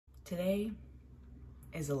Today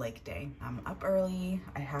is a lake day. I'm up early.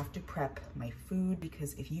 I have to prep my food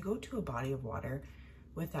because if you go to a body of water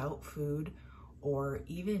without food or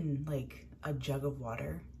even like a jug of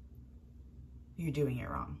water, you're doing it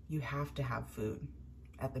wrong. You have to have food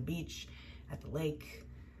at the beach, at the lake,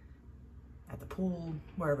 at the pool,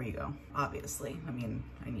 wherever you go, obviously. I mean,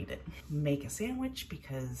 I need it. Make a sandwich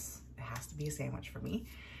because it has to be a sandwich for me.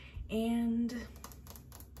 And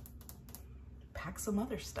pack some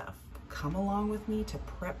other stuff. Come along with me to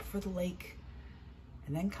prep for the lake,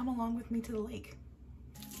 and then come along with me to the lake.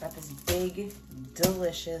 Got this big,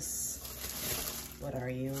 delicious, what are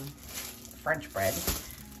you? French bread.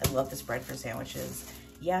 I love this bread for sandwiches.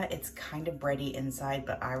 Yeah, it's kind of bready inside,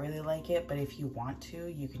 but I really like it. But if you want to,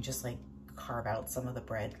 you can just like carve out some of the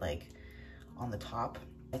bread like on the top.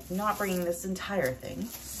 Like not bringing this entire thing,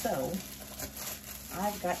 so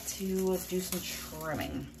I've got to do some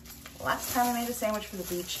trimming. Last time I made a sandwich for the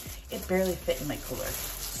beach, it barely fit in my cooler.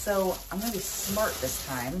 So I'm gonna be smart this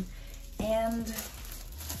time, and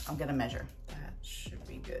I'm gonna measure. That should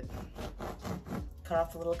be good. Cut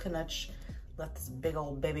off the little knuch, left this big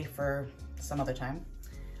old baby for some other time.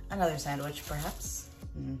 Another sandwich, perhaps.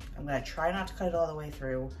 I'm gonna try not to cut it all the way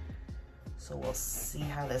through, so we'll see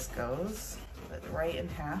how this goes. Cut it right in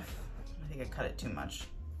half. I think I cut it too much,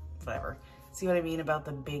 whatever. See what I mean about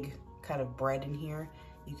the big kind of bread in here?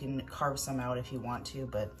 You can carve some out if you want to,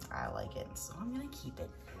 but I like it, so I'm gonna keep it.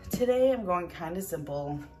 Today I'm going kind of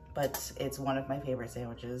simple, but it's one of my favorite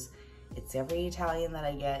sandwiches. It's every Italian that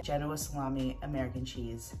I get: Genoa salami, American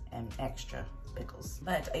cheese, and extra pickles.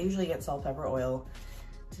 But I usually get salt, pepper, oil.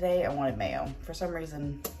 Today I wanted mayo. For some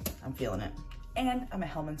reason, I'm feeling it. And I'm a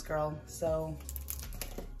Hellmann's girl, so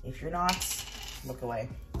if you're not, look away.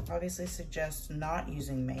 Obviously suggest not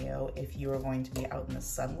using mayo if you are going to be out in the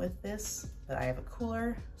sun with this, but I have a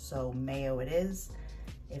cooler, so mayo it is.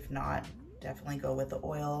 If not, definitely go with the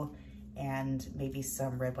oil and maybe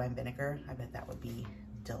some red wine vinegar. I bet that would be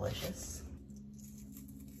delicious.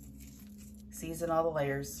 Season all the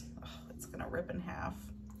layers. Oh, it's gonna rip in half.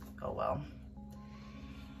 Oh well.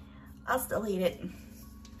 I'll still eat it.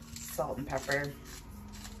 Salt and pepper.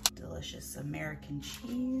 Delicious American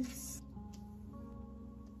cheese.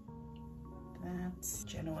 That's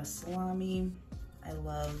Genoa salami. I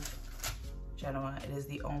love Genoa. It is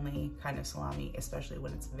the only kind of salami, especially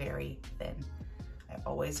when it's very thin. I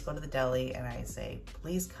always go to the deli and I say,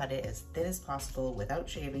 please cut it as thin as possible without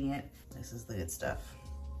shaving it. This is the good stuff.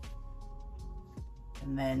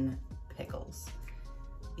 And then pickles.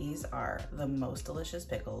 These are the most delicious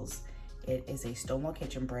pickles. It is a Stonewall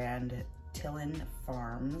Kitchen brand, Tillin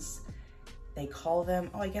Farms. They call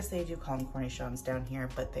them, oh, I guess they do call them cornichons down here,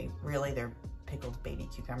 but they're pickled baby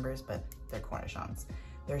cucumbers, but they're cornichons.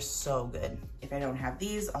 They're so good. If I don't have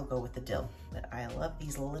these, I'll go with the dill. But I love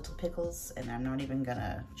these little pickles, and I'm not even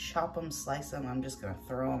gonna chop them, slice them. I'm just gonna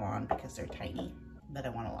throw them on because they're tiny, but I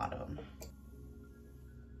want a lot of them.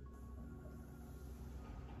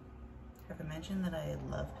 Have I mentioned that I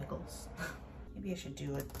love pickles? Maybe I should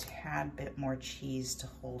do a tad bit more cheese to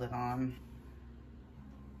hold it on.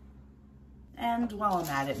 And while I'm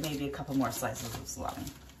at it, maybe a couple more slices of salami.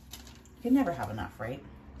 You can never have enough, right?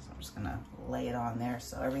 So I'm just gonna lay it on there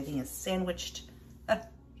so everything is sandwiched.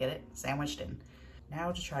 Get it? Sandwiched in.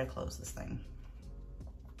 Now to try to close this thing.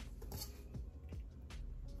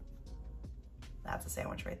 That's a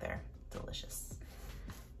sandwich right there. Delicious.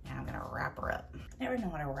 Now I'm gonna wrap her up. I never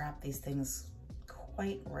know how to wrap these things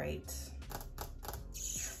quite right.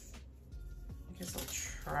 I guess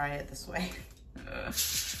I'll try it this way.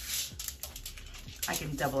 I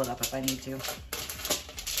can double it up if I need to.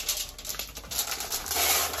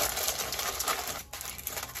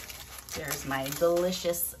 There's my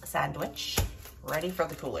delicious sandwich, ready for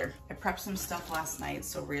the cooler. I prepped some stuff last night,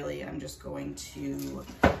 so really I'm just going to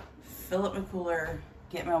fill up my cooler,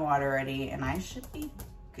 get my water ready, and I should be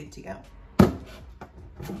good to go.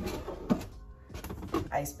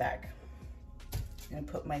 Ice bag. I'm gonna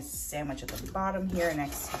put my sandwich at the bottom here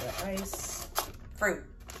next to the ice. Fruit.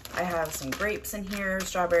 I have some grapes in here,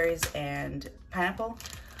 strawberries, and pineapple.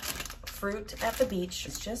 Fruit at the beach,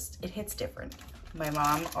 it hits different. My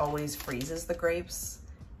mom always freezes the grapes,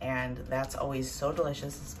 and that's always so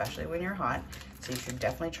delicious, especially when you're hot. So you should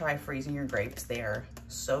definitely try freezing your grapes. They are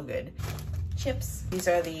so good. Chips. These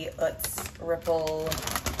are the Utz Ripple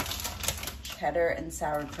cheddar and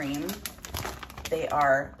sour cream. They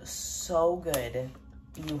are so good.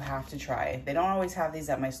 You have to try. They don't always have these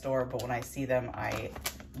at my store, but when I see them, I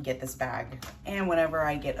get this bag. And whenever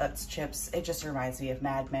I get Utz chips, it just reminds me of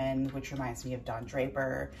Mad Men, which reminds me of Don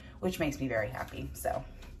Draper, which makes me very happy. So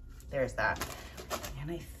there's that. And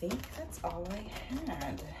I think that's all I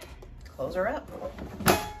had. close her up.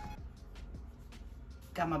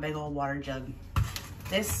 Got my big old water jug.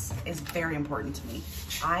 This is very important to me.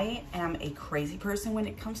 I am a crazy person when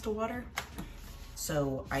it comes to water.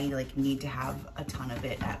 So I like need to have a ton of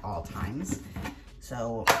it at all times.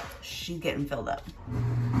 So she's getting filled up.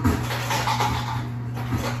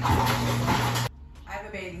 I have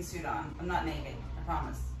a bathing suit on. I'm not naked, I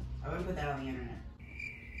promise. I wouldn't put that on the internet.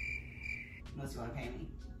 Unless you want to pay me.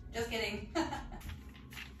 Just kidding.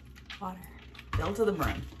 Water. Filled to the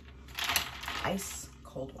brim. Ice,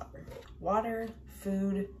 cold water. Water,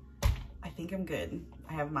 food. I think I'm good.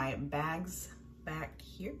 I have my bags back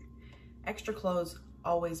here. Extra clothes,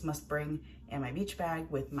 always must bring, and my beach bag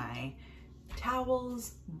with my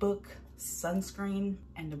towels, book, sunscreen,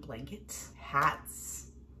 and a blanket. Hats,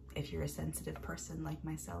 if you're a sensitive person like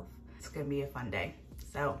myself. It's gonna be a fun day.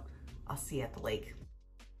 So I'll see you at the lake.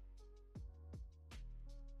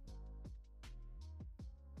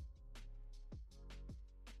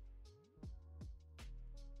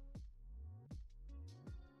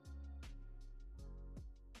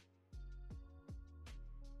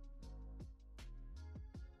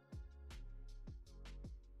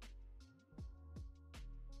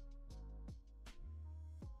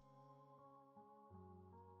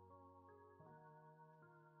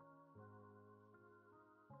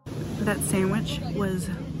 That sandwich was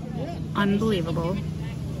unbelievable.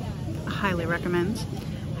 Highly recommend.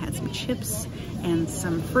 I had some chips and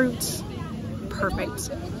some fruit. Perfect.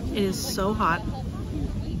 It is so hot,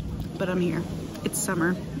 but I'm here. It's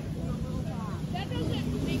summer.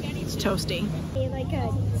 It's toasty. Like a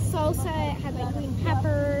salsa, it had like green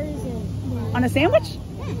peppers and... On a sandwich?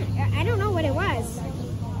 Yeah, I don't know what it was.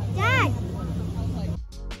 Dad!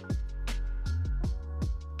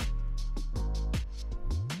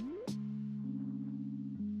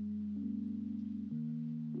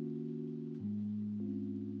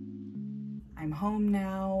 I'm home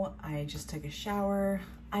now. I just took a shower,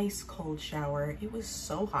 ice cold shower. It was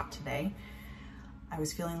so hot today. I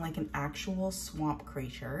was feeling like an actual swamp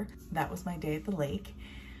creature. That was my day at the lake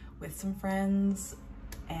with some friends,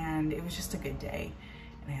 and it was just a good day.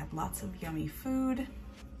 And I had lots of yummy food.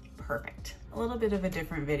 Perfect. A little bit of a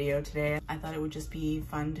different video today. I thought it would just be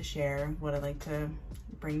fun to share what I like to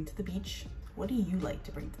bring to the beach. What do you like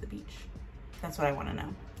to bring to the beach? That's what I want to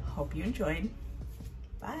know. Hope you enjoyed.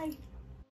 Bye.